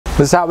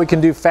This is how we can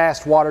do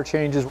fast water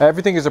changes.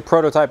 Everything is a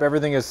prototype.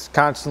 Everything is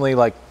constantly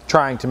like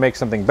trying to make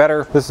something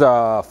better. This is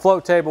a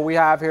float table we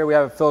have here. We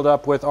have it filled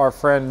up with our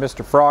friend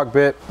Mr.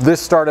 Frogbit.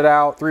 This started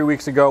out 3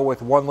 weeks ago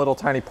with one little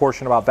tiny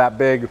portion about that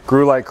big,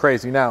 grew like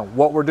crazy. Now,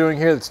 what we're doing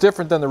here that's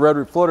different than the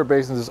rotary floater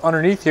basins is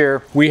underneath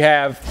here, we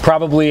have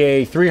probably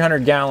a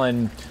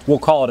 300-gallon, we'll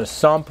call it a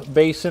sump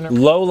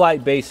basin, low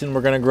light basin.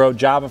 We're gonna grow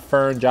Java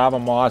fern, Java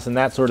moss, and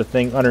that sort of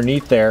thing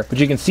underneath there. But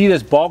you can see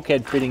this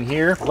bulkhead fitting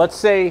here. Let's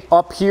say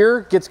up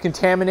here gets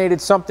contaminated,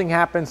 something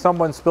happens,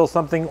 someone spills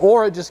something,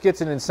 or it just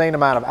gets an insane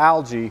amount of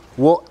algae.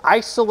 We'll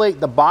isolate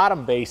the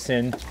bottom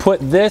basin,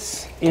 put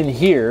this in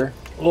here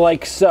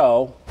like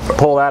so,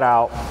 pull that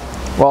out.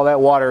 Well,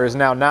 that water is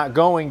now not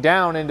going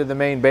down into the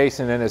main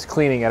basin and is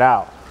cleaning it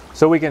out.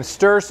 So we can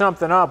stir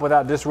something up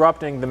without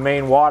disrupting the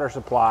main water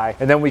supply,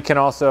 and then we can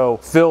also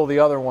fill the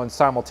other one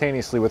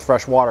simultaneously with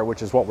fresh water,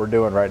 which is what we're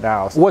doing right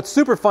now. What's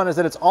super fun is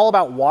that it's all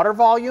about water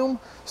volume.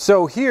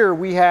 So here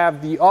we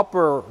have the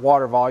upper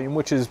water volume,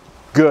 which is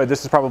good.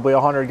 This is probably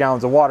 100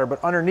 gallons of water,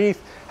 but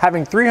underneath,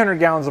 having 300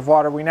 gallons of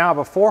water, we now have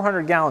a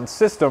 400-gallon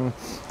system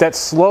that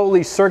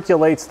slowly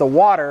circulates the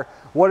water.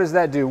 What does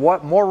that do?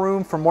 More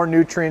room for more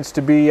nutrients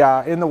to be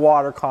in the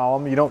water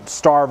column. You don't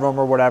starve them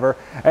or whatever.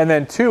 And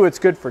then 2, it's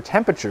good for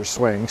temperature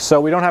swings.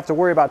 So we don't have to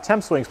worry about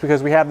temp swings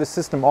because we have this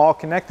system all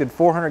connected.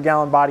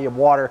 400-gallon body of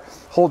water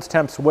holds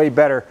temps way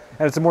better,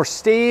 and it's a more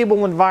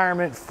stable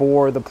environment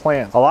for the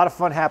plants. A lot of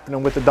fun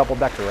happening with the double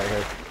decker right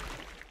here.